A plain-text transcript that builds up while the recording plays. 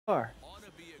Ought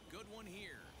to be a good one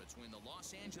here between the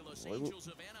Los Angeles Angels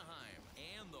of Anaheim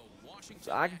and the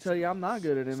Washington I can tell you I'm Nationals.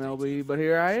 not good at Stay MLB, tuned for but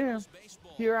here I am. Nationals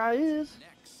baseball Here I is.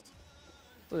 next.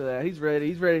 Look at that. He's ready.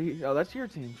 He's ready. Oh, that's your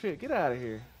team. Shit, get out of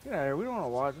here. Get out of here. We don't want to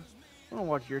watch. We don't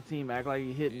watch your team act like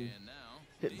you And now,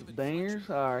 hitting some David bangers.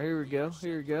 Fletcher. All right, here we We are go.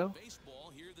 Here we set for go.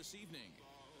 baseball here this evening.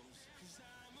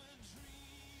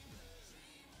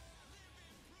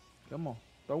 Come on.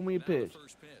 Throw me a Now the pitch.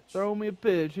 first pitch. Throw me a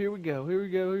pitch. Here we go. Here we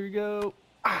go. Here we go.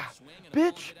 Ah, Swing and a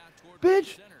ball bitch. hit out toward right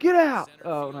Bitch. center. Get out. Center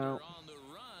Oh, fielder no. on the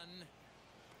run.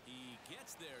 He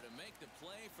gets there to make the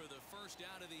play for the first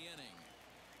out of the inning.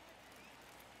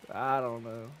 I don't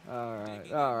know. All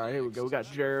right. All right. Here we go. We got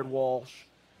Jared Walsh.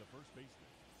 The first baseman,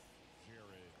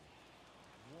 Jared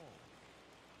Walsh.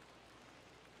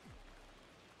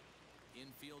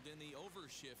 Infield in the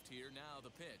overshift here. Now the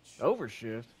pitch.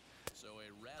 Overshift. So a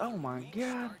rather Oh, my weak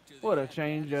God. start to the What a at-bat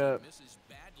change as he up. misses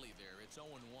badly there. It's 0-1.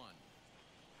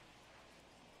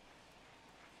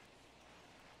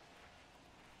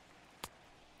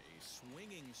 A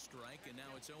swinging strike, and now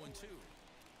it's 0-2.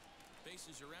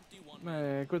 Bases are empty. One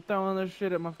Man, quit throwing this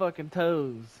shit at my fucking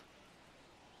toes.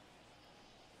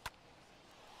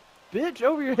 Bitch,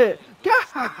 over your head.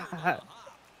 God!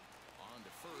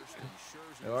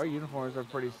 Our uniforms are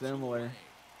pretty similar.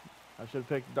 I should have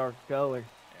picked a darker color.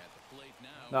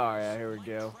 Oh yeah, here we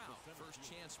go.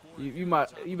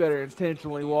 You better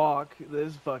intentionally walk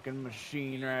this fucking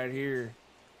machine right here.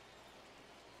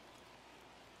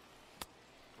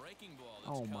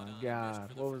 Oh my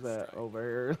God, what was that over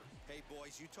here? Hey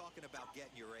boys, you talking about getting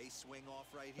your A swing off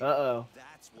right here? Uh-oh.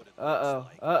 That's what it Uh-oh. looks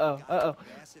like. Uh-oh. Uh-oh.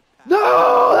 Massive power.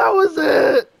 No, that was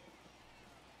it.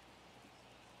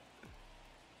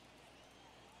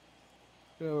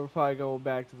 Yeah, we're probably going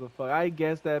back to the fuck. I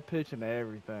guessed that pitch and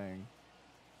everything.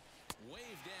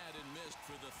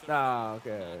 Ah,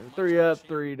 okay. 3 up,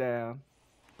 3 down.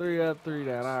 3 up, 3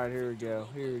 down. All right, here we go.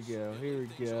 Here we go. Here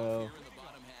we go.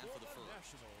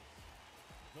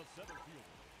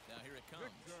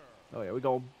 Oh yeah, we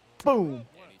go boom.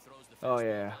 Oh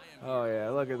yeah. Oh yeah.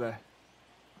 Look at that.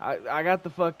 I got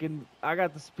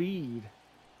the speed.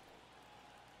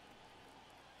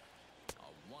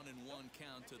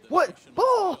 What?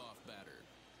 Ball!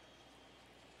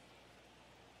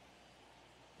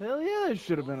 Hell yeah, this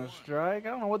should have been a strike. I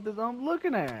don't know what this I'm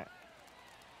looking at.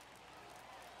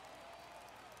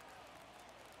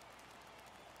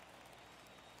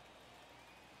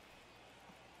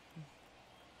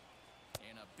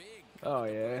 Oh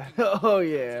yeah. Oh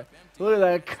yeah. Look at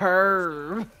that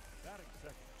curve.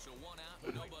 So 1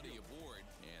 out, nobody aboard,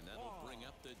 and that'll bring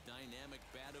up the dynamic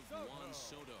bat of Juan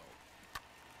Soto.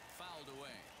 Fouled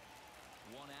away.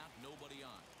 1 out, nobody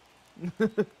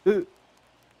on.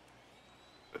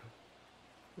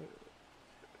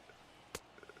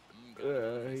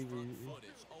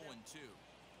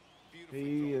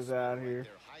 He is out here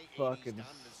fucking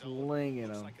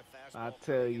slinging them. I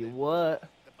tell you what.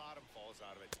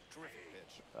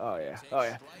 Oh yeah, oh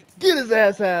yeah. Get his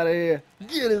ass out of here.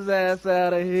 Get his ass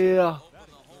out of here.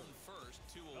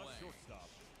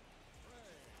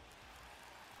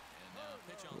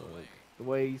 The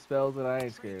way he spells it, I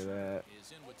ain't scared of that.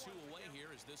 Is in with 2 away here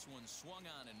as this one swung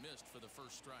on and missed for the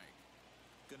first strike.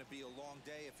 Gonna be a long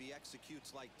day if he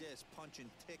executes like this, punching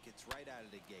tickets right out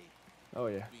of the gate. Oh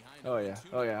yeah. Oh yeah.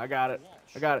 Oh yeah. I got it.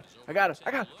 I got it. I got it.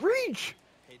 I got it. Reach!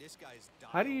 Hey, this guy's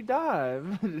How do you dive?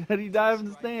 How do you dive in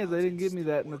the stands? They didn't give me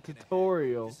that in the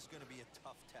tutorial. This is gonna be a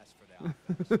tough test for the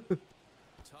offense.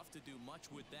 Tough to do much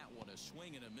with that one. A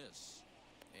swing and a miss.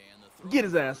 And the throw Get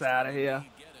his ass out of here.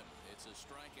 get him. It's a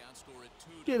strikeout score at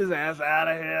 2. Get his ass out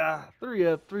of here. 3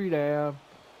 up, 3 down.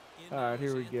 All right,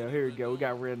 here we go. Here we go. We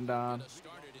got Rendon.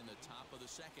 Started in the top of the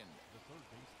second. The third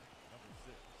baseman, number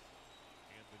 6,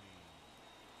 Anthony.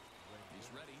 He's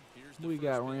ready. Here's the We first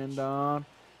got pitch. Rendon.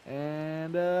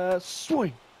 And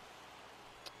swing.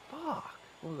 Fuck.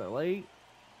 What was that, late?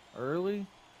 Early?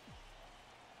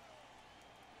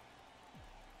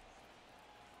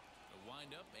 The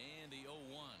windup and the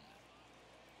 0-1.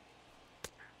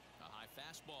 A high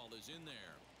fastball is in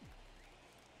there.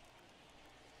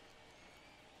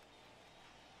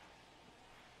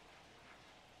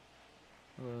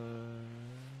 And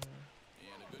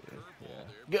a good curveball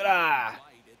there. Good eye.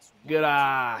 Good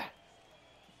eye.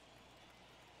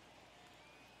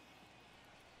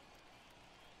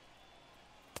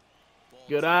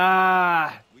 Good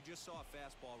eye. We just saw a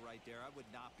fastball right there. I would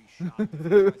not be shocked if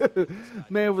you guys think this guy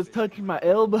Man was just touching my right.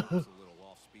 elbow. It's a little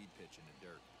off-speed pitch in the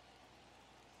dirt.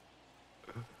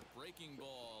 Breaking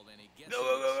ball, and he gets Go,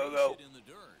 go, go, go, go. it in the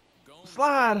dirt. Gomes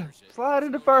Slide. fires it. Slide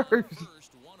into So down first.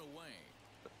 first, 1 away.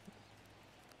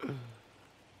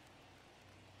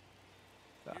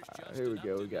 Here's Here we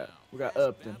Justin go. Upton We now. got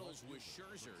Upton. Battles with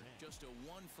Scherzer, just a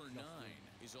 1 for 9.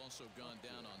 He's also gone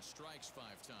down on strikes 5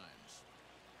 times.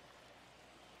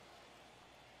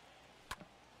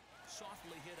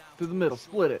 Softly hit out To the middle, short.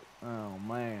 split it. Oh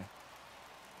man.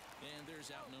 And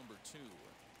there's out number 2.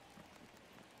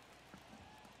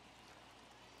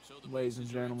 So the Ladies and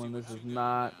bases are gentlemen, into this a is 2-2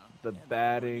 not now, the and they'll bring in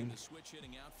batting. the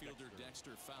switch-hitting outfielder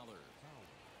Dexter Fowler.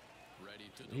 Ready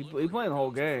to He deliver. playing the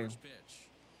whole Here game. comes the first pitch.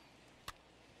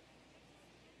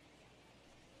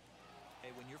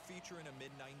 Hey, when you're featuring a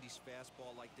mid-90s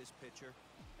fastball like this pitcher,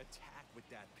 attack with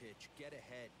that pitch. Get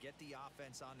ahead. Get the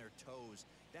offense on their toes.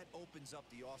 That opens up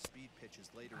the off-speed pitches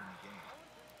later in the game.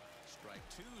 Strike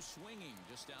 2, swinging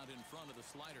just out in front of the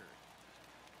slider.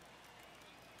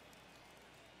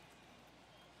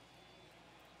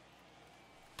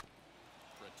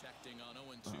 Protecting on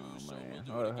 0-2, Oh so man. we'll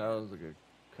do it That again. was a good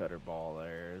cutter ball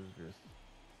there. It was just.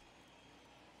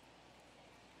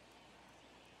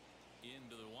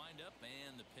 Into the windup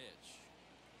and the pitch.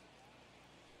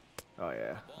 Oh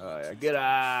yeah. Ball Oh and yeah. 2 Good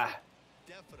eye.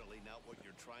 Definitely not what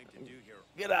you're trying to do here.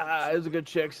 Good eye. It was a good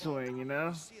check swing, you know.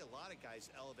 You see a lot of guys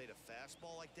elevate a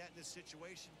fastball like that in this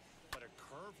situation, but a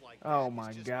curve like that Oh is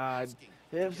my just God. asking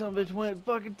If to some get bitch went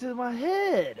fucking to my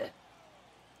head.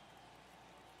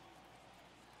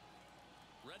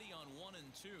 Ready on 1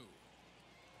 and 2.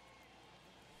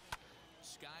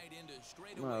 Skied into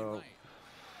straightaway Oh. right.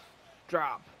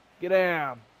 Drop. Get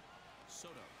down.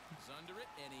 Soto is under it,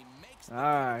 and he makes the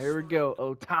Alright, catch here we for go.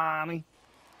 Ohtani.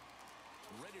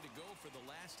 ready to go for the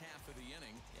last half of the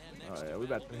inning. And Oh next yeah, to we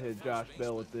bat about to will be hit the Josh first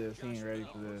Bell with baseman, this. He ain't Josh ready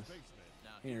Bell. for this. Now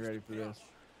He ain't here's ready the for this. pitch.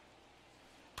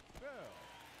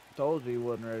 Told you he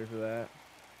wasn't ready for that.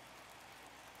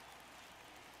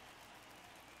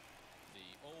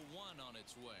 The 0-1 on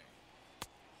its way.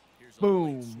 Here's a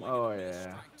Boom. late swing Oh, and a miss, yeah.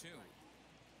 strike 2.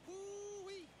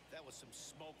 Woo-wee. That was some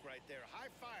smoke right there. High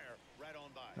fire right on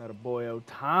by. That a boy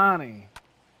Ohtani.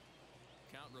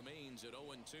 Count remains at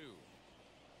 0-2.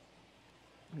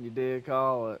 You did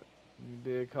call it. You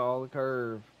did call the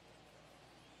curve.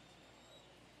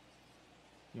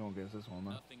 You won't guess this one,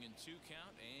 though. Nothing in 2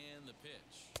 count and the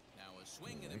pitch. Now a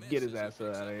swing and a miss. Get his as he ass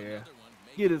picks out of up here. another one,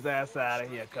 Get making his ass 4 out of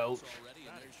here, strikeouts coach. already,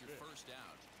 and there's your first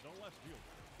out. No less fuel.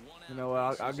 One You out, know what,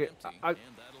 base I'll is get- empty, I-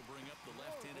 and that'll bring up the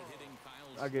left-handed hitting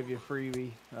Kyle I'll give you a Schwarber.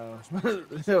 freebie. Oh.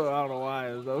 I don't know why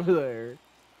it was over there.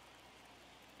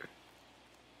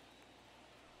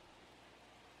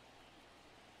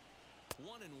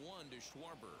 1-1 to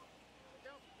Schwarber.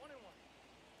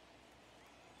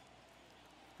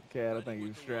 Cat, I think he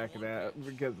was striking out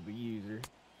because of the user.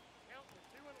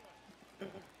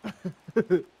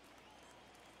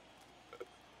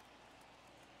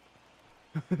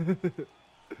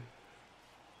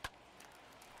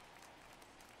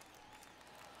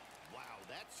 Wow,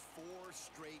 that's 4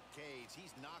 straight Ks.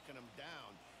 He's knocking them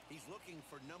down. He's looking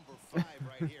for number 5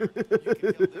 right here. You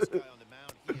can tell this guy on the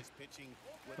mound, he is pitching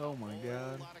with Oh a my whole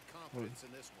God. lot of confidence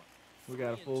in this one. We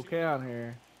got a full count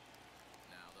here.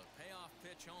 Now the payoff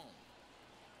pitch home.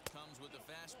 Comes with the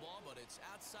fastball, but it's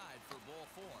outside for ball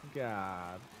 4.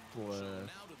 God So bless.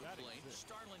 now to the plate,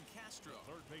 Starlin Castro.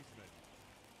 Third baseman.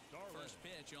 First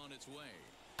pitch on its way.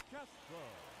 Castro.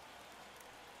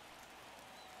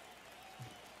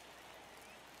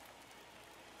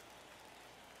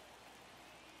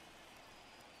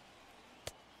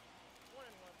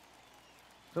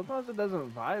 Sometimes it doesn't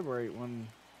vibrate when,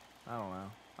 I don't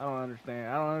know. I don't understand.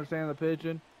 I don't understand the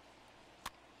pitching.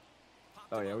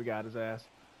 Popped Oh him yeah, up. we got his ass.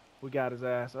 We got his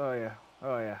ass. Oh yeah.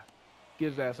 Oh yeah.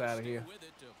 Get his ass They'll out of stay here. with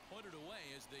it to put it away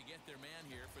as they get their man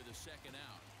here for the second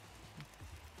out.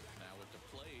 Now at the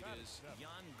plate is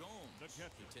Yan Gomes.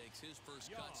 He takes his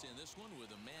first cuts in this one with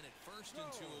a man at first and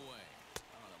 2 away.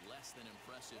 On a less than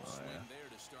impressive swing there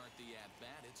to start the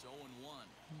at-bat. It's 0-1.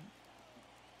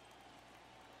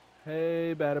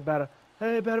 Hey, batter.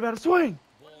 Hey, batter, swing!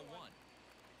 Ball 1.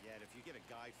 Yeah, and if you get a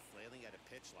guy flailing at a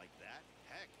pitch like that,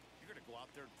 heck, you're going to go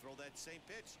out there and throw that same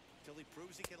pitch till he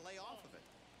proves he can lay off of it.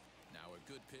 Now a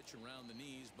good pitch around the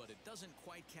knees, but it doesn't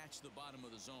quite catch the bottom of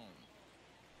the zone.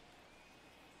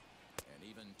 And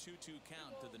even 2-2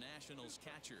 count to the Nationals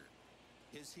catcher.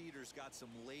 His heater's got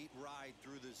some late ride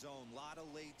through the zone. A lot of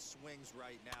late swings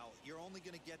right now. You're only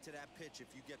going to get to that pitch if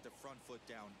you get the front foot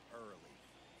down early.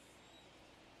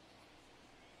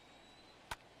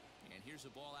 And here's a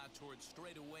ball out towards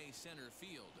straightaway center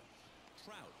field.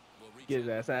 Trout will reach Get his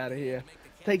out ass out of and here. make the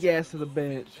catch Take your on ass to the move,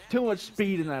 and bench. that Too much ends the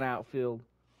speed in that inning. outfield.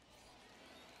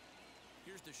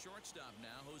 Here's the shortstop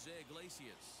now, Jose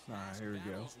Iglesias. All right, Has here we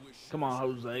go. battles with Come on,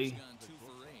 Scherzer. Jose. He's gone 2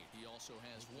 for 8. He also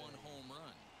has 1 home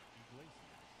run.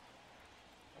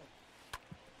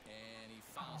 And he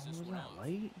fouls this Was one that off.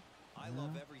 late? I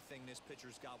love everything this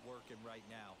pitcher's got working right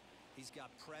now. He's got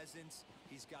presence,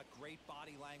 he's got great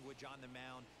body language on the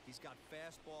mound, he's got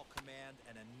fastball command,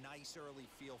 and a nice early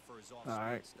feel for his off-speed All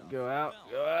right, stuff. go out,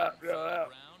 Well, go out, fell go out.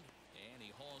 ground, and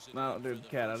he hauls it No, in dude, for the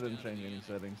Cat, I first didn't down of change the any inning.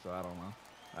 settings, so I don't know.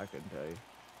 I couldn't tell you.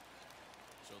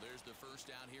 So there's the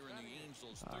first out here in the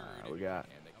Angels' All third. right, we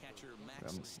got. And the catcher,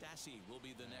 Max Stassi, will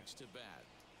be the next to bat.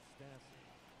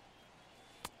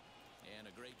 And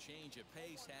a great change of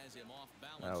pace has him off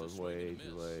balance. That was a swing way and a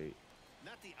too miss. late.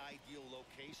 Not the ideal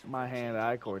location. My for a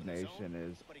hand-eye changeup up in the zone, coordination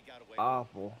is but he got away with it.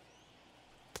 awful.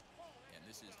 And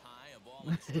this is high, a ball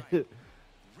and strike.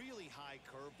 Really high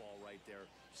curveball right there.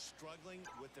 Struggling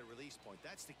with the release point.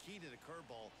 That's the key to the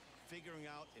curveball, figuring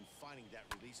out and finding that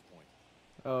release point.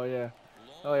 Oh yeah.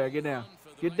 Oh yeah, get down.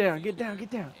 Get down, get down,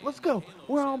 get down. Let's go.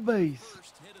 We're on base.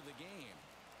 First hit of the game.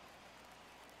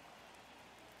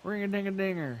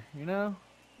 Ring-a-ding-a-dinger, you know?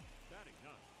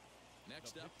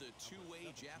 Next up, the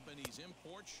two-way Japanese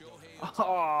import, Shohei Ohtani.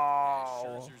 Oh.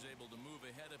 Scherzer's able to move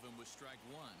ahead of him with strike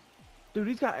one. Dude,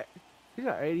 he's got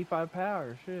 85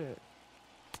 power, shit.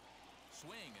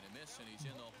 Swing and a miss, and he's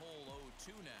in the hole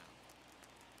 0-2 now.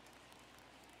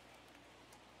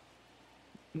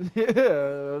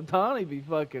 Yeah, Tawny be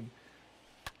fucking.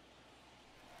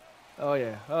 Oh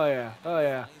yeah, oh yeah, oh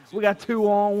yeah. We got 2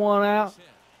 on, 1 out.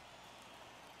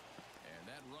 And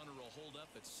that runner will hold up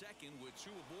at second with 2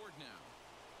 aboard now.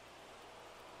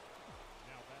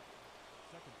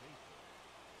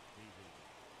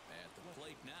 At the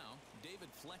plate now, David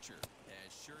Fletcher,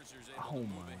 as Scherzer's able Oh to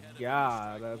move my ahead of him with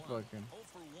God, strike that's one. fucking. 0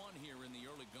 for 1 here in the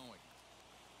early going.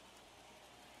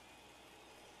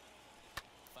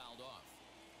 Fouled off.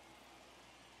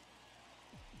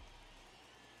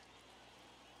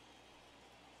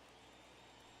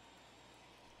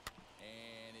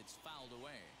 And it's fouled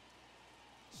away.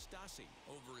 Stassi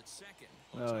over at second.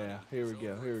 Oh yeah, here we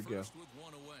go, here we go. First with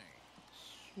 1 away.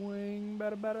 Swing,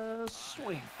 better,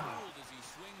 swing. Oh. Fouled as he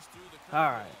swings through the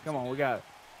All right, curveballs. come on, we got it.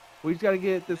 We just got to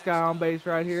get this guy on base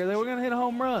right here. Then we're gonna hit a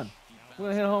home run. We're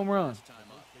gonna hit a home run.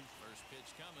 First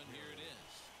pitch coming, here it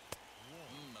is.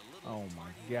 A Oh little my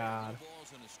tardy, God. no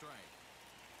balls and a strike.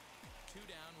 2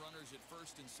 down, runners at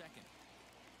first and second.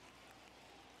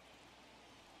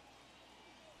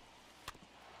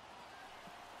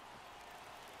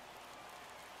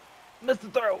 Missed the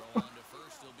throw. Throw on to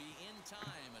first, he'll be in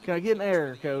time, and Can I a get an good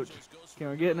error, catch for the Coach? Angels goes Can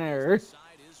for we get an good as error? the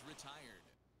side is retired.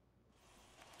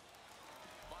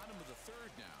 Bottom of the third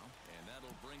now, and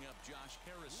that'll bring up Josh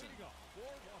Harrison.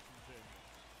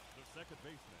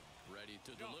 Ready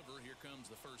to deliver. Here comes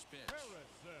the first pitch.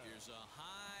 Here's a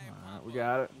high All right, pop we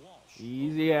got up. it. Walsh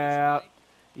Easy over to his out. right.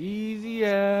 Easy For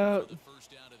out. the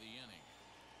first out of the inning.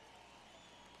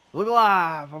 Look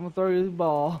alive. I'm gonna throw you the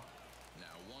ball. Now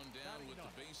 1 down with the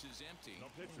bases empty.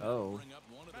 Oh. Bring up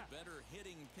one of the better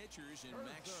hitting pitchers in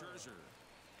Max Scherzer.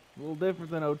 A little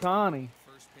different than Ohtani.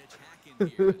 First pitch hacking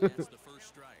here, and that's the first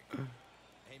strike.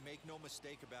 Hey, make no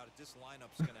mistake about it, this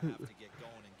lineup's going to have to get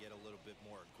going and get a little bit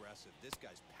more aggressive. This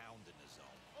guy's pounding the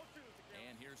zone.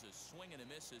 And here's a swing and a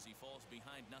miss as he falls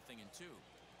behind 0-2.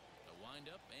 The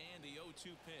windup and the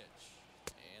 0-2 pitch.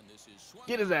 And this is swung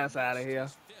Get his ass out of here.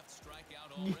 his 5th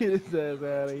strikeout already. Get his ass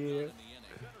out of Two here. down in the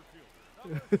inning.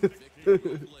 Victor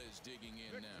Robles digging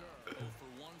in now. 0 for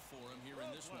 1 for him here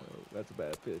in this one. Oh, that's a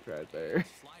bad pitch right there.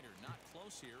 Slider not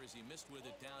close here as he missed with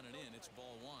it down and in. It's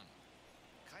ball 1.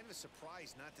 Kind of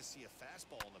surprised not to see a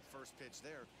fastball in the first pitch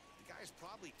there. The guy's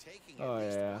probably taking Oh at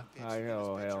least yeah. one pitch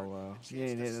Oh from his hell pitcher. no. A You chance ain't to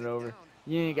hitting it sit over. down.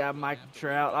 You ain't got Mike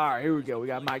Trout. All right, here we go. We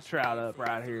got Mike Trout up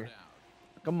right here.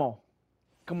 Come on.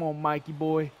 Come on, Mikey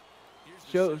boy.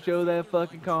 Show that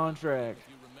fucking contract. If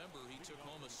you remember, he took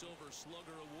home a Silver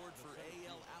Slugger Award for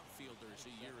AL outfielders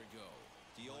a year ago.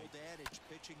 The old adage,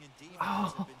 pitching and defense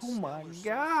Oh, have been my stellar so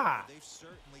God. far. They've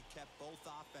certainly kept both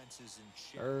offenses in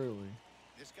check. Early.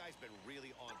 This guy's been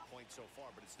really on point so far,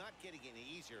 but it's not getting any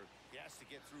easier. He has to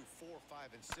get through 4, 5,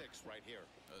 and 6 right here.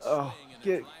 A Oh, swing and a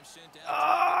get. drive sent out.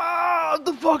 Ah,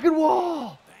 the fucking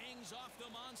wall. Bangs off the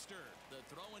monster. The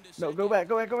throw into No, second. go back,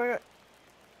 go back, go back.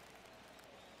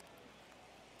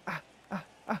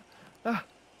 And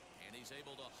he's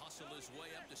able to hustle his way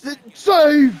up to second.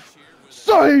 Safe! Here with a-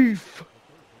 Safe!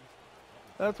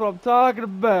 That's what I'm talking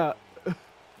about. And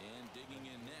digging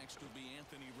in next will be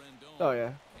Anthony Rendon. Oh, yeah.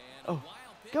 And a Oh.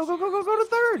 wild pitch Go, go, go, here go, as go to this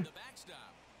gets third. the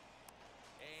backstop.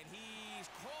 And he's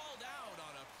crawled out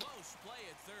on a close play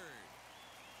at third.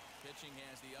 Pitching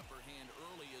has the upper hand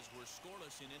early as we're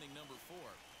scoreless in inning number 4.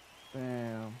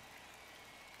 Damn.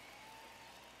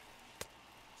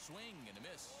 Swing and a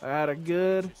miss. I had a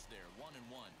good. Just there,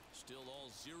 1-1. Still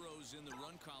all zeros in the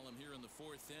run column here in the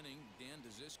fourth inning. Dan,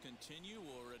 does this continue,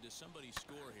 or does somebody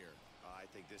score here? I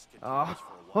think this continues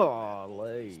for a while.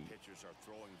 Oh, These late. pitchers are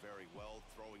throwing very well,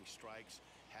 throwing strikes,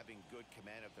 having good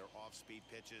command of their off-speed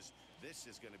pitches.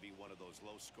 This is going to be one of those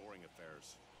low-scoring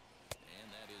affairs. And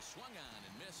that is swung on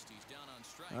and missed. He's down on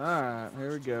strikes. All right,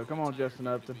 here we go. Come on, Justin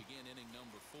Upton. Begin inning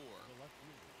number 4.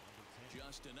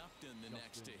 Justin Upton, the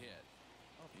next to hit.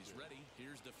 He's ready.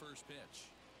 Here's the first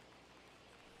pitch.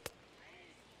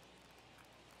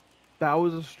 That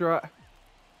was a strike.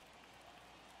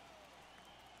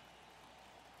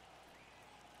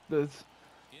 This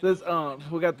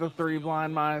we got the 3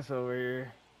 blind mice over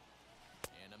here.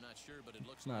 And I'm not sure, but it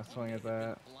looks Nice like swing at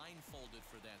that. blindfolded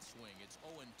for that swing. It's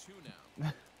 0-2 now.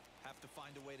 Have to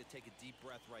find a way to take a deep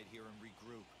breath right here and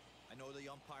regroup. I know the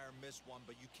umpire missed one,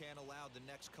 but you can't allow the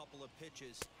next couple of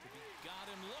pitches to be... Got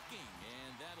him looking,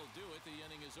 and that'll do it. The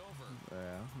inning is over.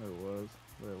 Yeah, it was.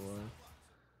 It was.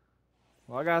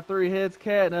 Well, I got 3 hits,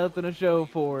 Catt, nothing to show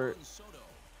for it. Soto.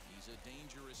 He's a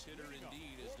dangerous hitter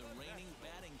indeed, as the reigning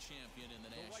batting champion in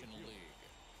the National League.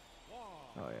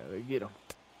 Oh yeah, they get him.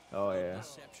 Oh yeah.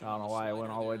 I don't know why it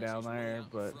went all the way down there,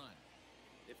 but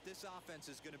If this offense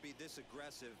is going to be this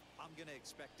aggressive, I'm going to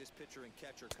expect this pitcher and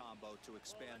catcher combo to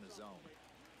expand the zone.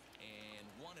 And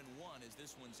 1-1 as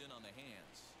this one's in on the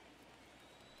hands.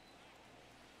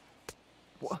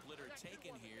 What? Splitter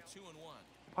taken here, 2-1.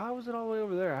 why was it all the way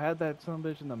over there? I had that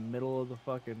sumbitch in the middle of the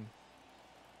fucking.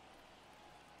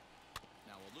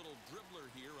 Now a little dribbler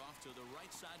here off to the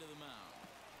right side of the mound.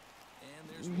 And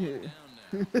there's one down now.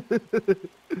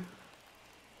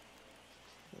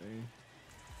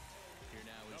 Here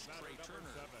now is Trey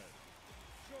Turner.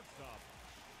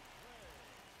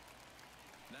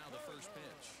 Now the first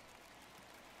pitch.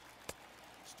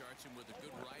 Starts him with a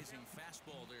good rising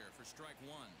fastball there for strike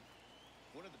 1.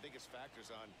 One of the biggest factors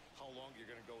on how long you're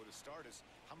going to go with a start is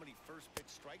how many first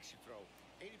pitch strikes you throw.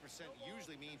 80%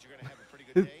 usually means you're going to have a pretty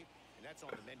good day, and that's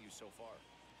on the menu so far.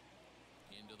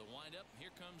 Into the windup.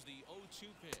 Here comes the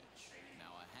 0-2 pitch.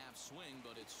 Now a half swing,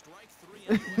 but it's strike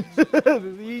 3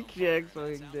 anyways. He checks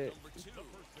swing it.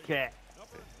 Catt.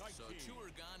 So 2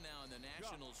 are gone now in the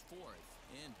Nationals' 4th.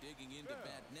 And digging into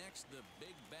bat next, the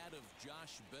big bat of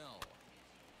Josh Bell.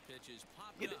 Pitches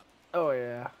popped up. Oh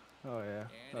yeah. Oh yeah.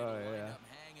 And Oh it'll wind yeah. up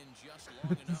hanging just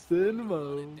long enough Send for him him to run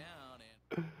home.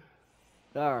 it down.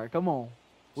 And All right, come on.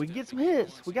 We can get some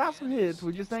hits. We got some hits.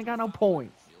 We just ain't got no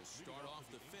points. he'll start off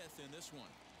the 5th in this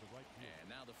one. And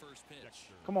now the first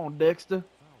pitch. Come on, Dexter.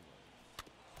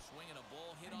 Swinging a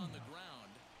ball hit on the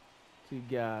ground. What's he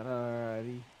got? All right,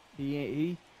 he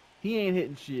ain't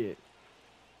hitting shit.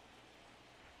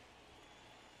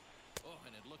 Oh,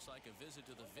 and it looks like a visit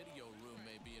to the video room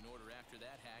may be in order after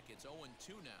that hack. It's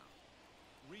 0-2 now.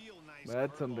 Real nice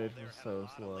That some curveball bitch there, was had so a lot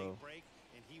of slow. late break,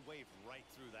 and he waved right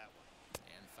through that one.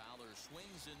 And Fowler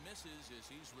swings and misses as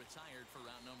he's retired for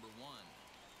round number 1.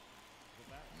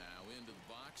 Now into the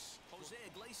box, Jose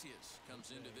Iglesias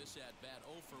comes into this at-bat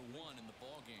 0 for 1 in the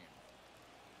ballgame.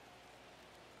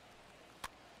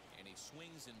 And he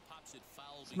swings and pops it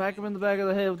foul. Smack him in the back of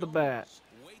the head with the bat.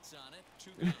 Waits on it,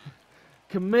 2 gone.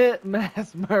 Commit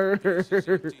mass murder. This is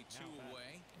empty, 2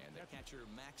 away, and the catcher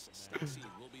Max Stassi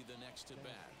will be the next to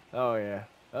bat. Oh yeah.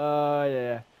 Oh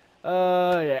yeah.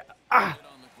 Oh yeah. Ah. Hit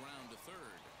on the ground to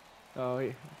third. Oh,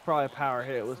 he probably a power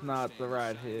hit. It was not the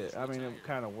right hit. I mean, it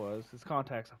kind of was. His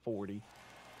contact's a 40. Now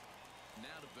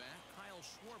to bat, Kyle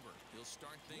Schwarber. He'll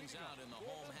start things out in the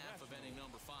home half of inning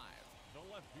number 5.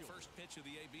 First pitch of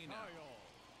the AB now.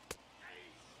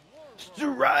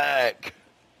 Strike.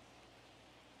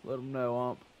 Let him know,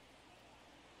 ump.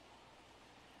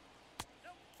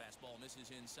 Fastball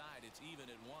misses inside. It's even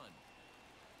at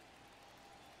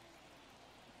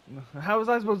 1. How was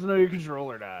I supposed to know your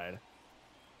controller died?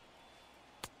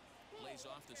 Lays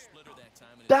off the splitter that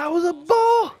time. And That it's was a 2 balls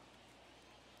ball. strike.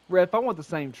 Ref, I want the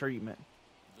same treatment.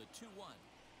 The 2-1.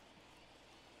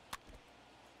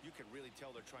 You can really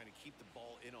tell they're trying to keep the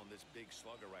ball in on this big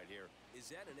slugger right here. Is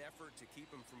that an effort to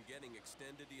keep him from getting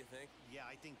extended, do you think? Yeah,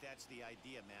 I think that's the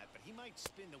idea, Matt. But he might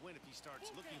spin the win if he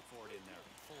starts looking for it in there.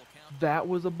 Full count. That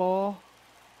was a ball.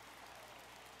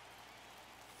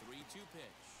 3-2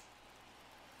 pitch.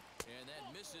 And that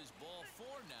misses ball 4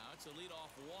 now. It's a leadoff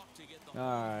walk to get the All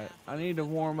right, half I of need the to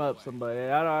fifth warm up underway. somebody.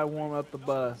 How do I warm up the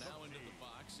bus? Now into the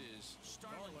box is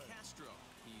Starlin Castro.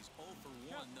 He's 0 for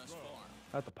 1 thus far.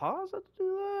 I have to pause it to do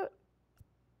that?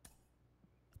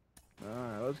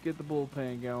 Alright, let's get the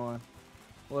bullpen going.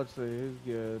 Let's see, who's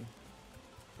good.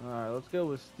 Alright, let's go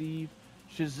with Steve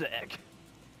Shizek.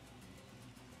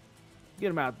 Get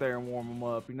him out there and warm him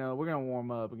up. You know, we're going to warm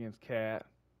up against Catt.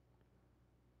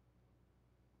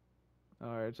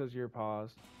 Alright, it says you're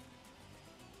paused.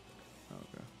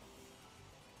 Okay.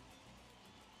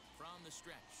 From the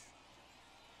stretch.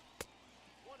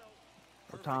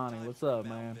 Otani, what's up,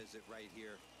 man? Visit right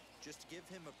here. Just give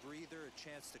him a breather, a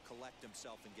chance to collect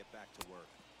himself and get back to work.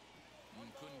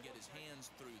 Couldn't get his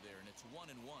hands through there, and it's 1-1.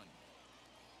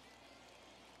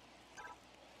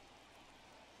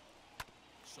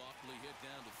 Softly hit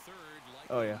down to third.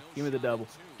 Oh yeah, No give me the shot double.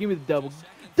 at two. Give me the double. To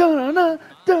second. Da-na-na,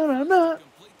 da-na-na.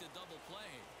 Complete the double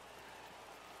play.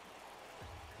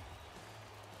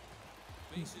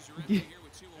 Bases are empty here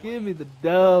with 2 away. Give me the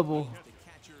double. The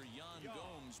catcher Jan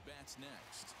Gomes bats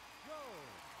next.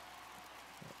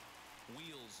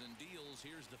 Wheels and deals.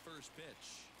 Here's the first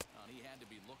pitch. He had to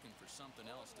be looking for something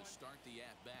else to start the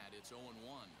at-bat. It's 0-1.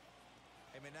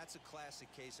 I mean, that's a classic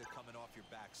case of coming off your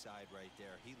backside right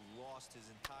there. He lost his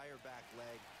entire back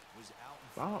leg, was out in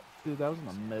front. Wow, dude, that was in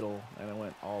the middle, and it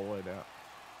went all the way down.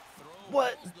 Throw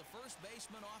What? pulls the first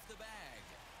baseman off the bag.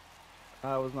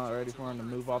 I was not ready for him to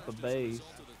move off the base.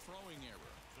 Result of the throwing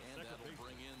error. And that'll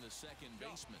bring in the second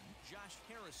baseman, Josh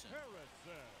Harrison.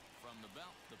 From the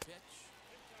belt, the pitch.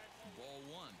 Ball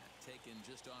 1, taken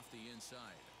just off the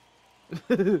inside.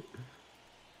 Good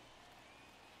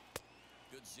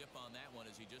zip on that one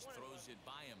as he just throws it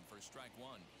by him for strike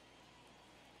 1.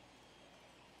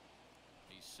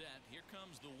 He's set. Here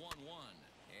comes the 1-1.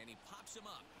 And he pops him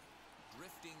up.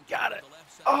 Drifting Got to it. the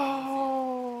left side of the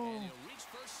Oh. infield. And he'll reach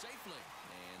first safely.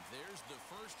 And there's the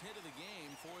first hit of the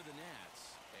game for the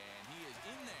Nats. And he is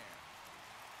in there.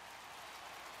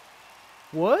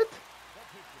 What?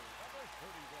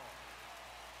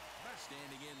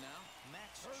 Standing in now,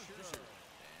 Max Scherzer.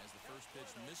 As the first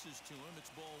pitch misses to him, it's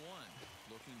ball 1.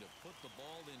 Looking to put the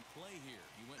ball in play here.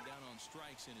 He went down on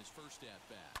strikes in his first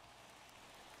at-bat.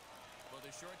 Well,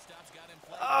 the shortstop's got him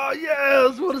played. Oh,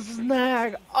 yes. What a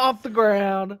snag. Off the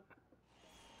ground.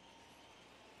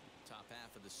 Top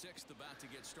half of the 6th about to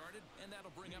get started, and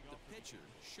that'll bring up the pitcher,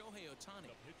 Shohei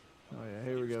Ohtani. Oh, yeah.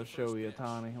 Here we go. Shohei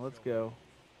Ohtani. Let's go.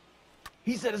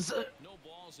 He said it's... No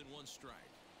balls and 1 strike.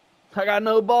 I got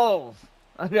no balls.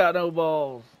 I got no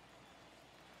balls.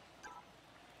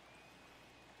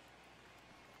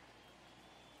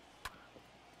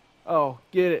 Oh,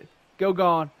 get it. Go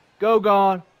gone. Go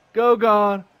gone. Go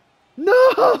gone. No!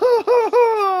 Straight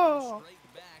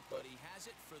back, but he has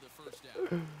it for the first out.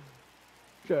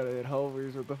 Trying to hit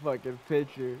homers with the fucking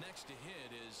pitcher. Next to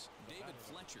hit is David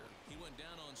Fletcher. He went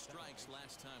down on strikes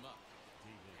last time up.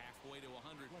 Halfway to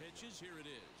 100 pitches. Here it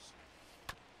is.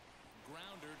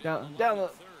 Grounder Down the...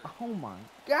 third. Oh, my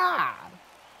God.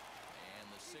 And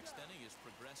the 6th inning is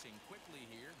progressing quickly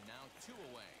here. Now 2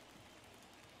 away.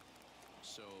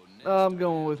 So I'm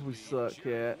going with we suck,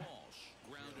 Cat.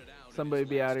 Grounded out. Somebody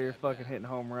be out here fucking hitting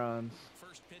home runs.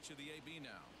 First pitch of the AB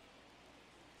now.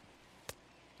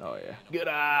 Oh, yeah. Good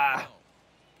eye.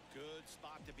 Good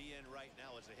spot to be in right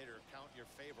now as a hitter. Count your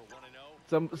favor,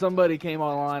 1-0. Somebody came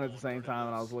online at the same time,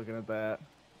 and I was looking at that.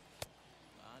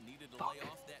 Needed to lay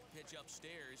off that pitch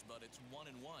upstairs, but it's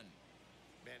 1-1.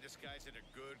 Man, this guy's in a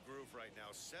good groove right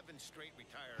now. 7 straight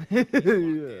retired.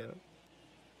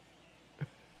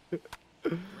 Yeah.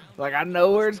 Like, I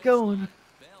know where it's going.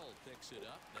 Bell picks it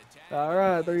up. All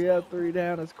right, 3 up, 3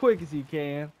 down, as quick as you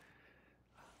can.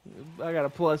 I got a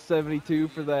plus 72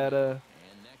 for that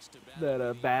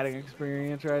batting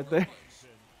experience right there.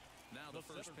 Now the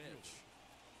first pitch.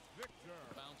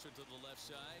 Bouncer to the left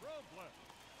side.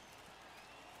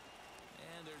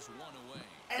 And there's 1 away.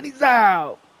 And he's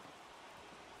out.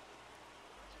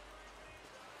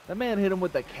 That man hit him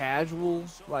with the casual,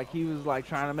 like he was like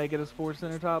trying to make it a Sports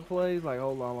Center top play. He's like,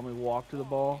 hold on, let me walk to the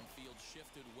ball. Field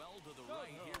shifted well to the right.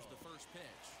 Here's the first pitch.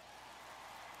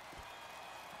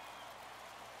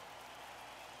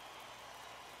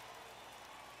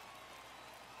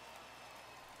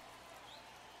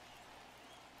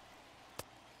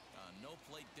 No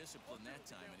plate discipline that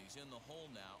time, and he's in the hole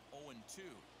now, 0-2.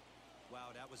 Wow,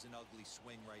 that was an ugly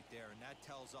swing right there, and that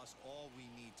tells us all we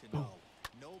need to know.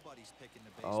 Nobody's picking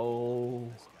the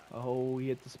baseball. Oh, he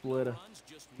hit the splitter. Runs,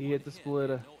 just He 1 hit the hit,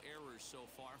 splitter. no errors so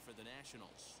far for the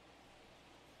Nationals.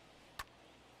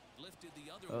 Lifted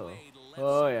the other Uh-oh. way to left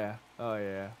Oh, side. yeah. Oh,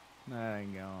 yeah. That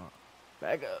ain't going.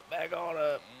 Back up. Back on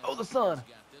up. And Oh, the sun. Got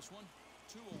this one.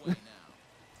 2 away now.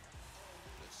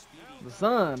 The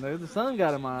sun. The sun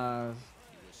got in my eyes.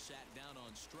 He was sat down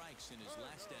on strikes in his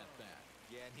last at-bat.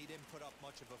 Yeah, and he didn't put up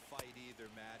much of a fight either,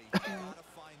 Matty. You gotta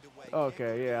find a way.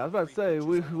 Okay, yeah. I was about to say,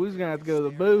 we was going to have to go to the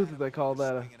booth if they called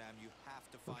that a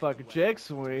fucking check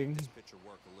swing.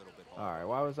 All right,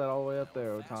 why was that all the way up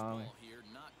there, Ohtani? Fastball here,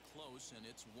 not close, and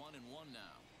it's 1-1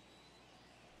 now.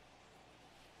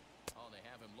 Oh, they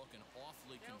have him him looking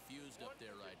awfully confused up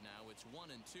there right now. It's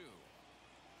 1-2.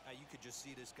 You could just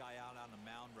see this guy out on the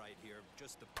mound right here.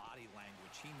 Just the body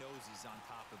language. He knows he's on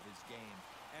top of his game.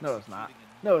 No, it's not. Executing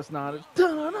a No, it's not. It's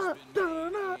dun-na,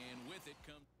 dun-na. And with it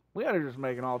comes We gotta just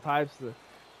making all types of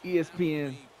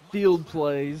ESPN field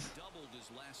plays. doubled his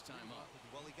last time up.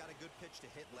 Well, he got a good pitch to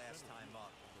hit last time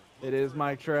up. It is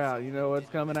Mike Trout. You know what's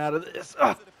coming out of this.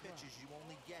 Those are the pitches you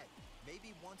only get.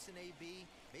 Maybe once an AB,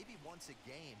 maybe once a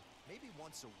game, maybe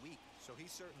once a week. So he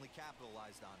certainly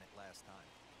capitalized on it last time.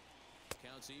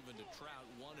 Counts even to Trout,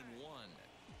 1-1.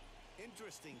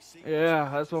 Interesting. Yeah,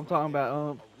 that's what I'm talking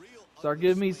about. Start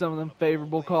giving me some of them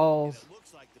favorable calls. It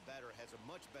looks like the batter has a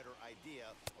much better idea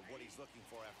of what he's looking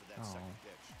for after that second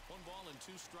pitch.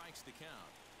 1-2 strikes to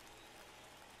count.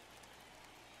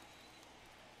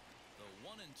 The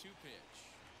 1-2 pitch.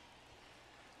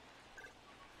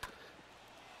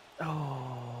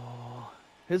 Oh,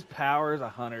 his power is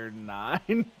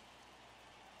 109.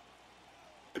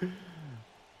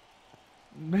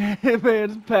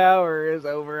 Man's power is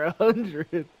over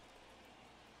 100.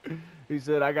 He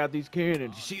said, "I got these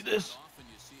cannons. You see this?" Often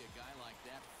you see a guy like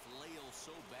that flail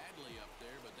so badly up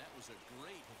there, but that was a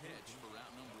great pitch for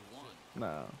route number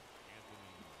 1.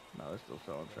 No, they're still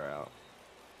selling Trout.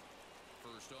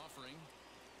 First offering.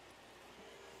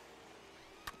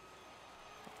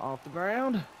 Off the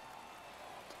ground.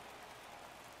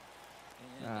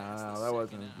 And that's the That second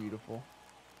wasn't as out. beautiful.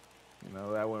 You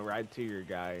know, that went right to your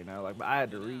guy. You know, like I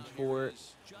had to Now reach here for it.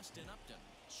 is Justin Upton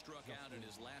struck out in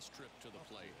his last trip to the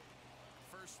plate.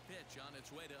 First pitch on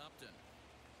its way to Upton.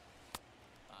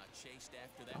 Chased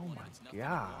after that Oh one. my It's 0-1.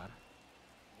 God.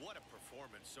 What a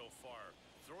performance so far.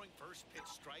 Throwing first pitch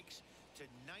strikes to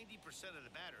 90% of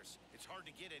the batters. It's hard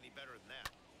to get any better than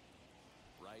that.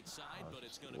 Right side, but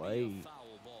it's going to be late. a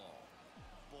foul ball.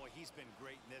 Boy, he's been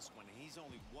great in this one. He's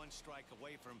only one strike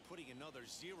away from putting another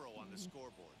 0 on the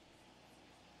scoreboard.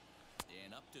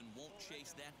 And Upton won't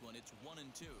chase that one. It's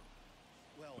 1-2.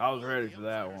 Well, I was all ready the for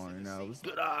that umpires one, in you the know. seats Good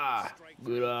looked eye. at strike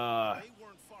Good three. eye. They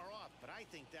weren't far off, but I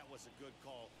think that was a good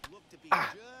call. Looked to be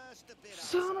just a bit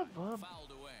Son outside. of a...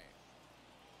 Fouled away.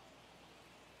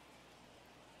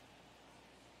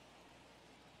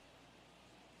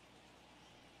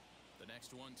 The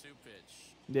next 1-2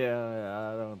 pitch.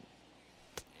 Yeah, I don't... And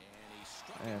he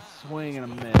struck him Yeah, out. swing and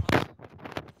a miss.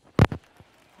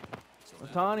 So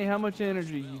Otani, how much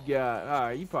energy you got?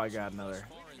 Alright, you probably got another.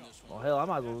 far in this Well, one. hell, I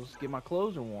might as well just get my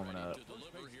closer warming up. To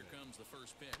deliver, here comes the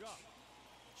first pitch.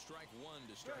 Strike 1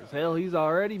 to start. 'Cause hell, he's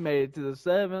already made it to the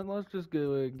 7th. Let's just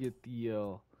go ahead and get the,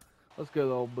 let's go to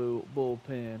the old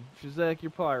bullpen. Shazak,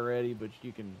 you're probably ready, but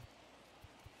you can...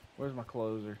 Where's my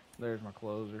closer? There's my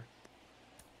closer.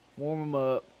 Warm him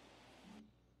up.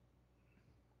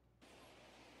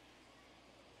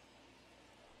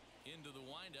 Into the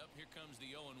windup, here comes the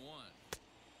 0-1.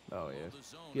 Oh, Below yes. the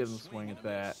zone, Give him a swing swing and at a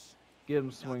that. miss. Give him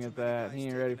a swing at that. He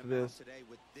ain't ready for this.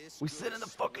 We sit in the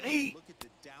fucking heat. Look at the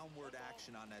downward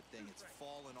action on that thing. It's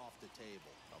falling off the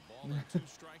table. A ball and 2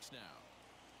 strikes now.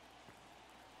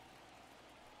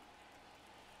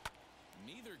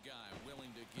 Neither guy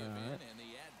willing to give in, and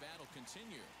the at-bat will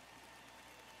continue.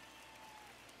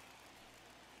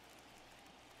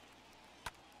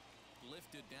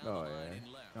 Lifted down Oh, the line yeah.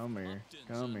 and left. Come here. Upton's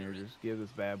Come under here. it, Just give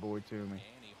this bad boy to me.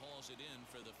 and he hauls it in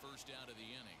for the first out of the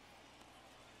inning.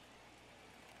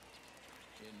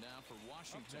 And now for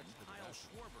Washington, Kyle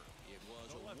Schwarber. It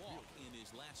was a walk in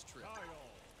his last trip.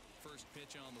 First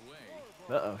pitch on the way.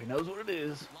 Uh-oh, he knows what it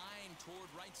is. Line toward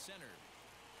right center.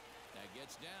 That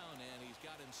gets down, and he's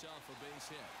got himself a base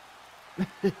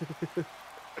hit.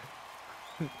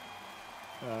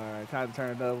 Alright, time to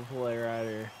turn a double play right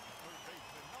here.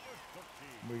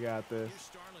 We got this. Here's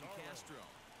Starlin Castro.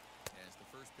 As the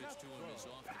first pitch to him is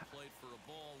off the plate for a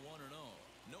ball, 1-0.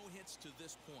 No hits to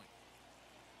this point.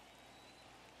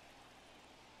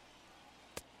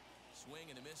 Swing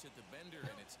and a miss at the bender,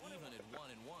 and it's even at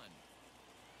 1-1.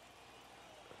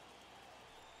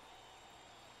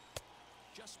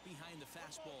 Just behind the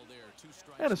fastball there, 2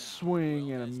 strikes And a now.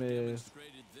 swing and a as miss.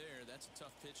 demonstrated there, that's a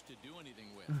tough pitch to do anything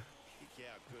with. Yeah,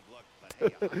 good luck. But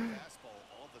hey, a high fastball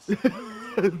all of a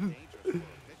sudden is dangerous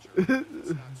for a pitcher.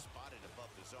 It's not spotted above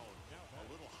the zone. A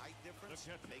little height difference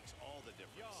makes all the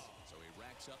difference. So he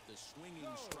racks up the swinging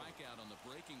strikeout on the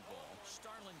breaking ball.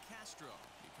 Starlin Castro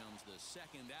becomes the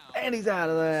second out. And he's out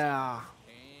of there.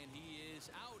 And he is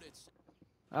out. It's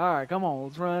Alright, come on.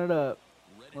 Let's run it up.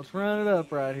 ready Let's to run it begin up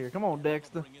the right eighth. here. Come on,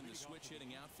 Dexter. Bring in the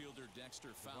switch-hitting outfielder Dexter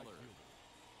Fowler.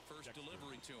 First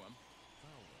delivery to him.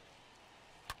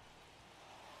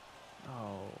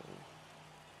 Oh.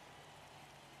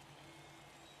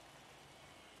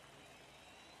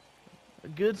 A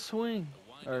good swing.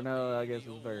 The Or no, I guess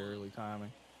it's very early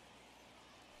timing.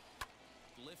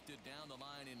 Lifted down the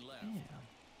line in left.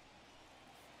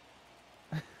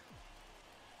 Damn.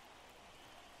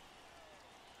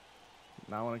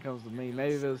 Not when it comes to me.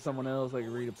 Maybe if it was someone else, I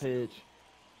could read a pitch.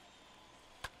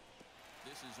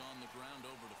 This is on the ground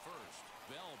over to first.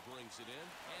 Bell brings it in,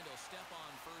 and he'll step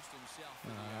on first himself.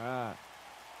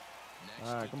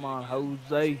 All right, come on,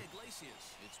 Jose. Iglesias.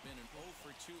 It's been an 0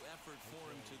 for 2 effort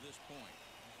for him to this point.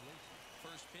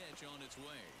 First pitch on its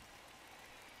way.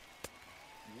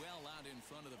 Well out in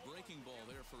front of the breaking ball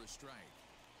there for a strike.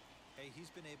 Hey, he's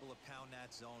been able to pound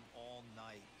that zone all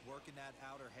night, working that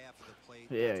outer half of the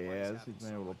plate. Yeah, he's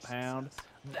been able to pound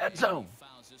that zone. He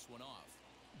fouls this one off.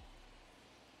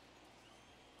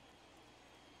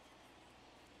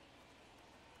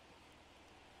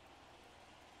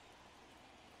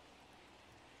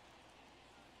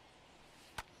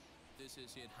 This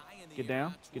is hit high in the Get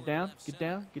down, get down, get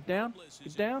down, get down,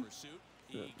 get down.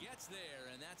 He gets there,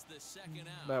 and that's the second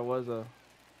out. That was a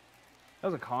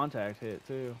contact hit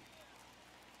too.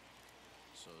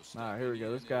 So all right, here we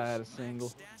go. This guy had a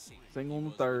single in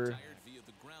the third. Via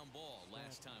the ground ball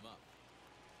last time up.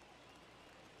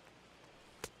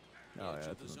 Oh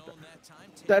yeah,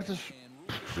 that's a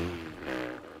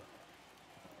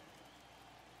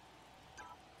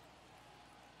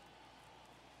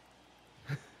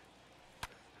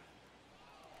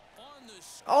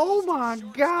oh my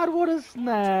God, what a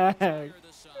snag.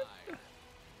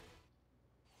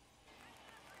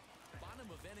 Bottom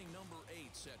of inning number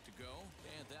 8 set to go,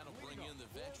 and that'll bring in the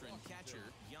veteran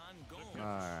catcher, Yan Gomes.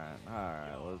 All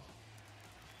right,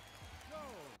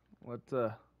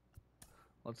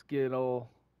 let's get all.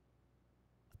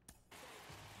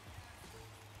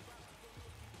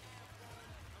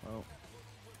 Well,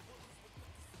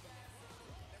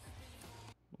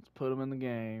 let's put him in the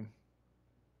game.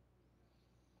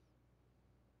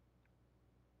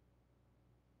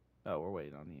 Oh, we're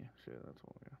waiting on you. Shit, that's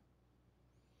what we're.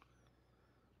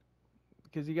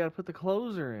 Because you got to put the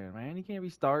closer in, man. You can't be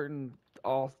starting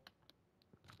all.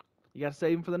 You got to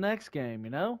save him for the next game, you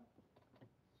know?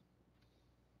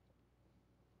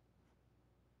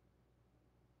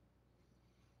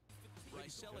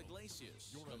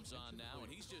 Iglesias comes on now,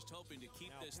 and he's just hoping to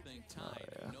keep this thing tied.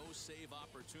 Oh, yeah. No save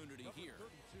opportunity here.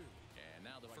 And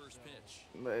now the first pitch.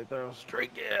 They throw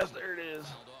straight gas. There it is.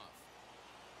 Fouled off.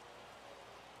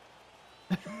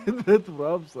 That's what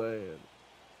I'm saying.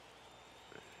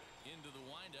 Into the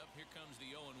windup. Here comes the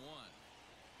 0-1.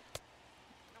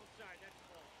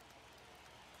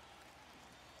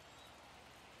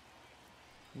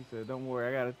 He said, "Don't worry,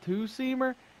 I got a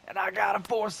 2-seamer and I got a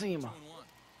 4-seamer." 2-1.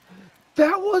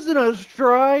 That wasn't a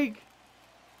strike.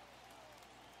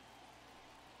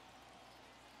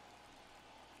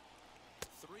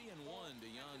 3-1 to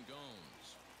Yan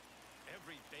Gomes.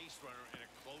 Every base runner in a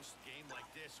close game like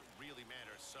this really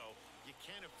matters, so you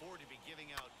can't afford to be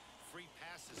giving out free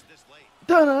passes this late.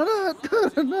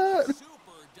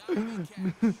 Super diving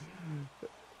catch.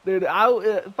 Dude,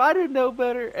 if I didn't know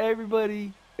better,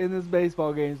 everybody in this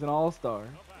baseball game is an all-star.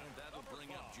 And that'll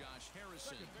bring up Josh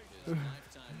Harrison. His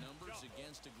lifetime numbers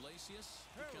against Iglesias.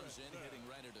 He comes in hitting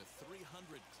right at a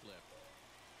 300 clip.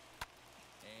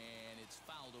 And it's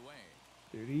fouled away.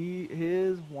 Dude,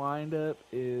 his windup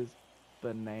is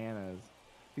bananas.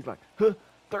 He's like, huh,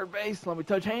 third base, let me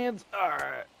touch hands. All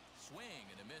right. Swing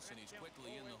and a miss, and he's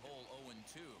quickly in the hole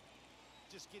 0-2.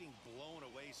 Just getting blown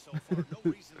away so far.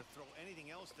 No reason to throw anything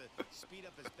else to speed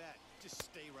up his bat. Just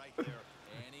stay right there.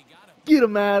 And he got him. Get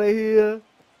him out of here.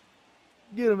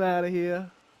 Get him out of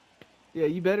here. Yeah,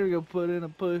 you better go put in a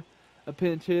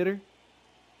pinch hitter.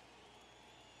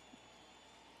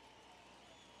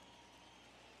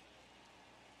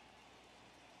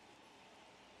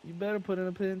 You better put in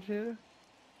a pinch hitter.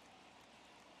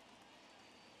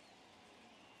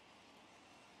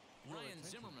 Ryan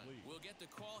Zimmerman will get the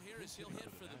call here as he'll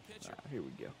hit for the pitcher. Here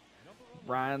we go.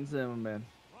 Ryan Zimmerman.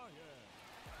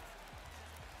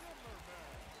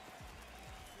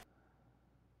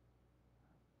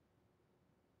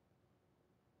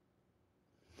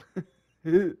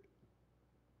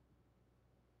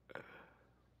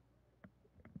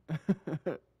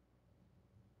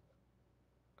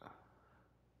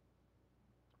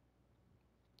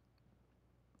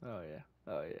 Oh yeah.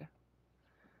 Oh yeah.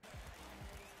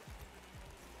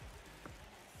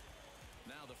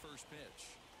 Now the first pitch.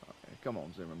 Okay, come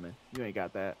on, Zimmerman. You ain't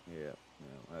got that. Yeah.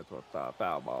 Yeah, that's what I thought.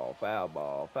 Foul ball, foul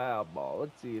ball, foul ball.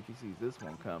 Let's see if he sees this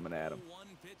one coming at him. One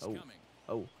pitch Oh. coming.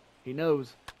 Oh, he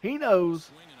knows. He knows.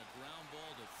 Swing and a ground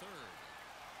ball to third.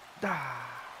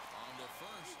 Ah. On the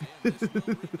first, and this will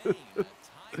remain a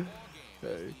tie ball game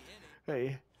as the inning.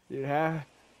 Hey, dude,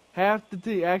 Half the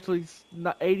team, actually,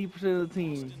 not 80% of the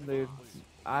team, dude.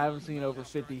 I haven't seen over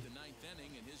 50. The ninth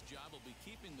inning, and his job will be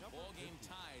keeping the ball game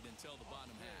tied until the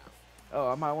bottom half. Oh,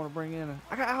 I might want to bring in.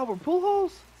 I got Albert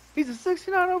Pujols. He's a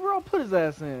 69 overall. Put his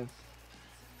ass in.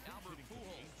 Albert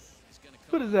Pujols is going to come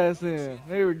Put his ass in.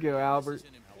 There we go, Albert. This is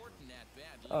an important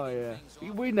at-bat, Oh leading yeah. things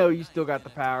off We in know the you still got the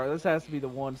ninth inning. power. This has to be the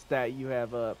one stat you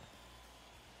have up.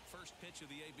 First pitch of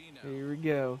the AB now. Here we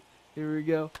go. Here we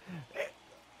go.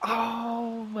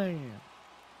 Oh man.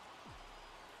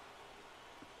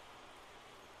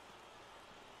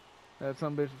 That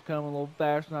some bitch was coming a little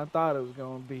faster than I thought it was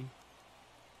going to be.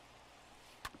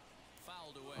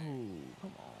 Fouled away. Oh,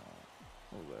 come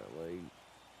on. Was that late?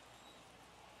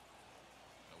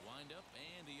 A windup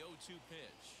and the 0-2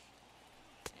 pitch.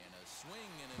 And a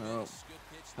swing and a Oh. miss. Good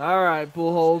pitch. All right,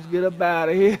 Pujols, get up out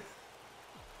of here.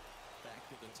 Back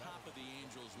to the top of the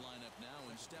Angels lineup now,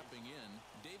 and stepping in,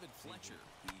 David Fletcher.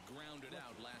 He grounded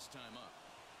out last time up.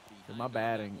 So my Behind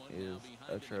on that batting one, now is behind in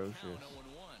the atrocious. count,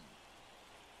 0-1.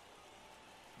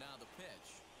 Now the pitch.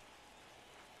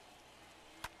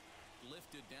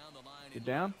 Lifted down the line. Get in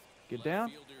down. left. Get Left down.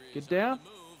 fielder is Get on down. the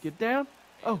move. Get down.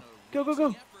 Oh, And a go, go, go.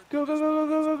 racing effort, Go, but go, this go, one go, is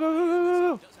go, go, go, wide go, as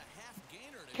go, go. does a half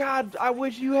gainer to God, get I the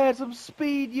wish third you base. had some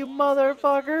speed, you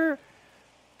motherfucker.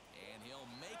 And he'll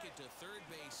make it to third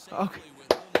base Okay. safely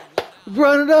with only one out.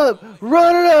 Run it up.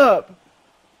 Run it up.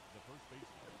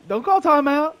 Don't call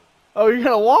timeout. Oh, you're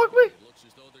going to walk me? It looks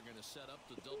as though they're going to set up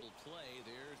the double play.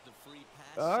 There's the free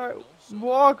pass All right. signal. So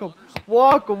Walk the him. runners in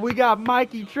Walk the him. We got zone.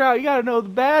 Mikey Trout. You got to know the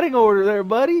batting order there,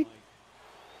 buddy.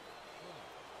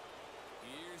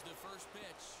 Here's the first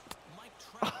pitch. Mike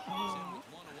Trout is in with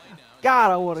one away now.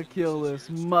 God, I want to kill this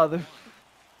mother.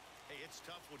 Hey, it's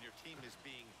tough when your team is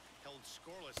being held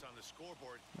scoreless on the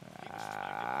scoreboard.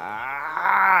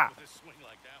 Ah. With a swing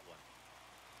like that one.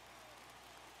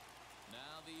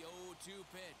 Now the 0-2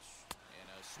 pitch. And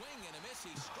a swing and a miss.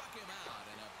 He struck him out.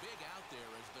 And a big out there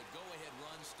as the go-ahead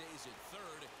run stays at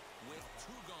third with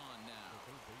two gone now.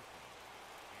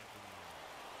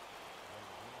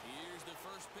 Here's the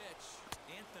first pitch.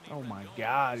 Anthony Oh, my Rendon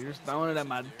God. You're swings throwing it and at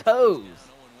my misses there. toes. He's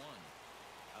down 0-1.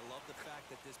 I love the fact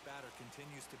that this batter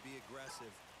continues to be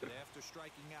aggressive, but after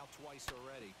striking out twice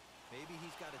already, maybe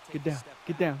he's got to take Get down. a step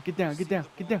Get back, down. Get down. Get see down.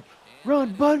 the Get ball. down.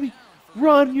 Run, buddy.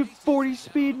 Run, you 40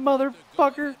 speed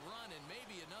motherfucker.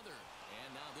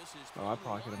 Oh, I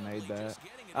probably could have made that.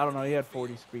 I don't know. He had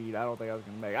 40 speed. I don't think I was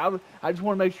going to make it. I just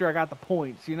want to make sure I got the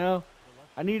points, you know?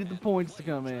 I needed the points to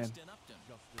come in.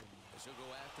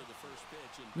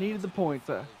 Needed the points.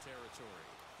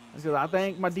 Because I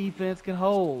think my defense can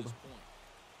hold.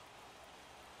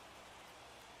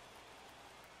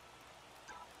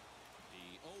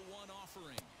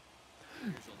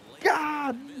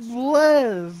 God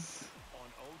bless. On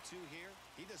 0-2 here,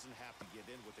 he doesn't have to get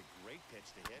in with a great pitch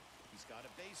to hit. He's got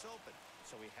a base open,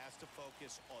 so he has to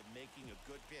focus on making a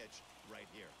good pitch right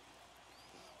here.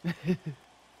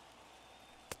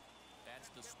 That's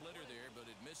the splitter there, but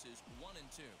it misses 1 and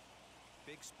 2.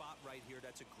 Big spot right here.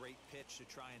 That's a great pitch to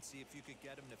try and see if you could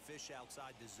get him to fish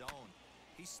outside the zone.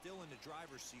 He's still in the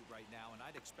driver's seat right now, and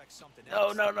I'd expect something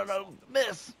else. No.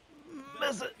 Miss.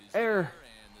 Miss it. Error.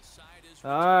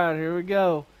 All right, here we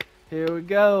go. Here we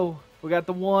go. We got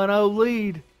the 1-0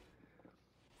 lead.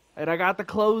 And I got the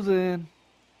close in.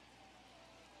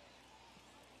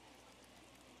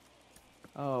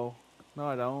 Oh. No,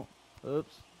 I don't.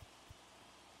 Oops.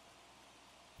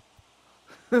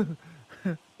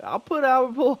 I'll put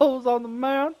Albert Pujols on the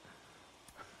mound.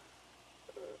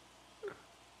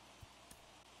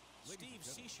 Steve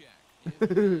Cishek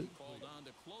is being called on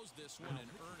to close this one in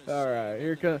earnest. All right,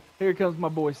 here comes my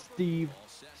boy Steve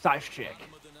Cishek.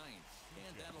 Bottom of the ninth,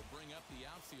 and that'll bring up the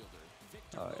outfielder,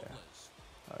 Victor Oh, yeah. Robles.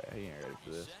 Oh yeah, he ain't ready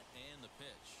for He's this. set and the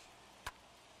pitch.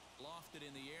 Lofted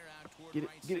in the air out toward Get it,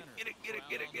 right get it, center. get it, get it, Crowd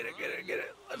get it, on get the it, get it, run. get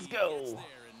it. Let's He go. gets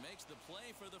there and makes the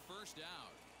play for the first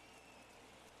out.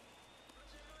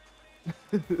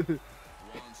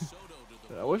 Juan Soto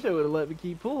to the I wish they would have let me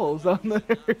keep Pujols on there.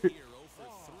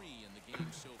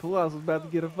 Pujols was about to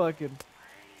get a fucking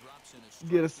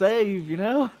get a save, you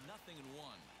know.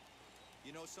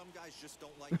 You know, some guys just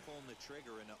don't like pulling the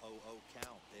trigger in a 0-0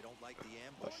 count. They don't like the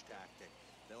ambush tactic.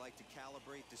 They like to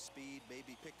calibrate the speed,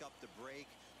 maybe pick up the brake.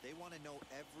 They want to know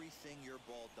everything your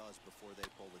ball does before they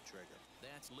pull the trigger.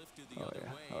 That's lifted the Oh other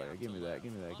yeah, way. oh yeah, out give to me that, left.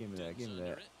 give me that, give me that, give me Upton's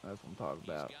that. under it. That's what I'm talking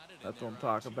about. He's got it, and That's what I'm there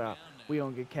are talking two about. down We now.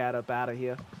 gonna get Catt up out of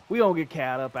here. We gonna get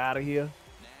Catt up out of here.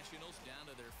 Nationals down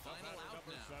to their final out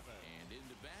now. And in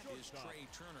the bat is Trey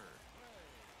Turner.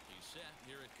 He's set.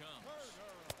 Here it comes.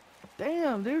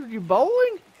 Damn, dude, you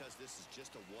bowling? Because this is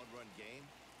just a one-run game,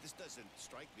 This doesn't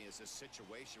strike me as a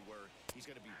situation where he's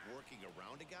going to be working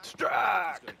around a guy.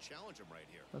 Strike! He's going to challenge him right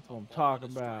here. That's what I'm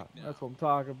talking about. That's what I'm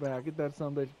talking about. Get that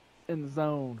son of a bitch in the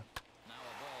zone. Now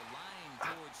a ball lined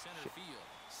towards center field.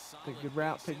 Take a Solid good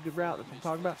route. base Take a hit good for route. That's him,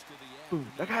 what I'm his talking about. first of the Boom.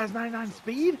 That guy has afternoon. 99 So the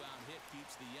speed. two-out hit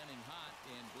keeps the inning hot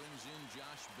and brings in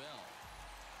Josh Bell.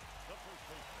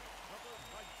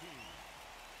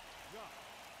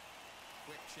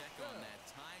 Quick check on that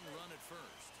tying run at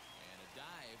first. And a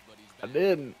dive, but he's I back.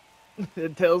 didn't.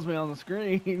 It tells me on the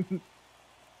screen.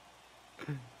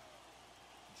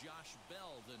 Josh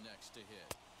Bell the next to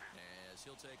hit. As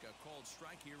he'll take a called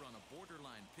strike here on a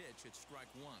borderline pitch at strike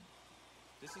one.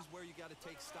 This is where you got to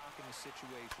take stock in the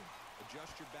situation.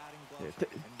 Adjust your batting gloves.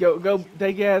 and Go, realize you're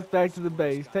take the your ass one back to the scoring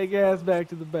base. shot Take your ass first. back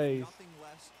to the base. Nothing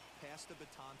less. Pass the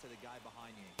baton to the guy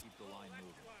behind you and keep the line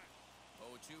moving.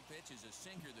 0-2 pitch is a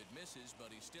sinker that misses, but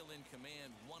he's still in command.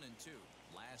 1-2.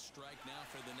 Last strike now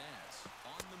for the Nats.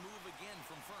 On the move again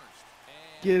from first.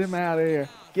 And Get him out of here.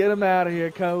 Get him out of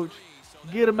here, coach.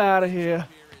 Get him out of here.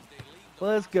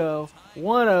 Let's go.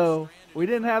 1-0. We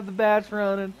didn't have the bats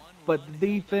running, but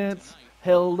the defense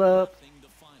held up.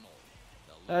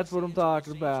 That's what I'm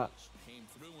talking about.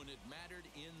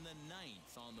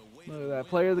 Look at that.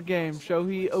 Player of the game,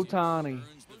 Shohei Ohtani.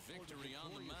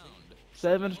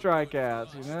 7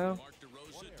 strikeouts, you know?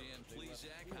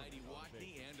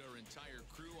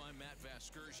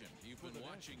 You've been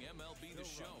watching MLB The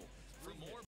Show. For more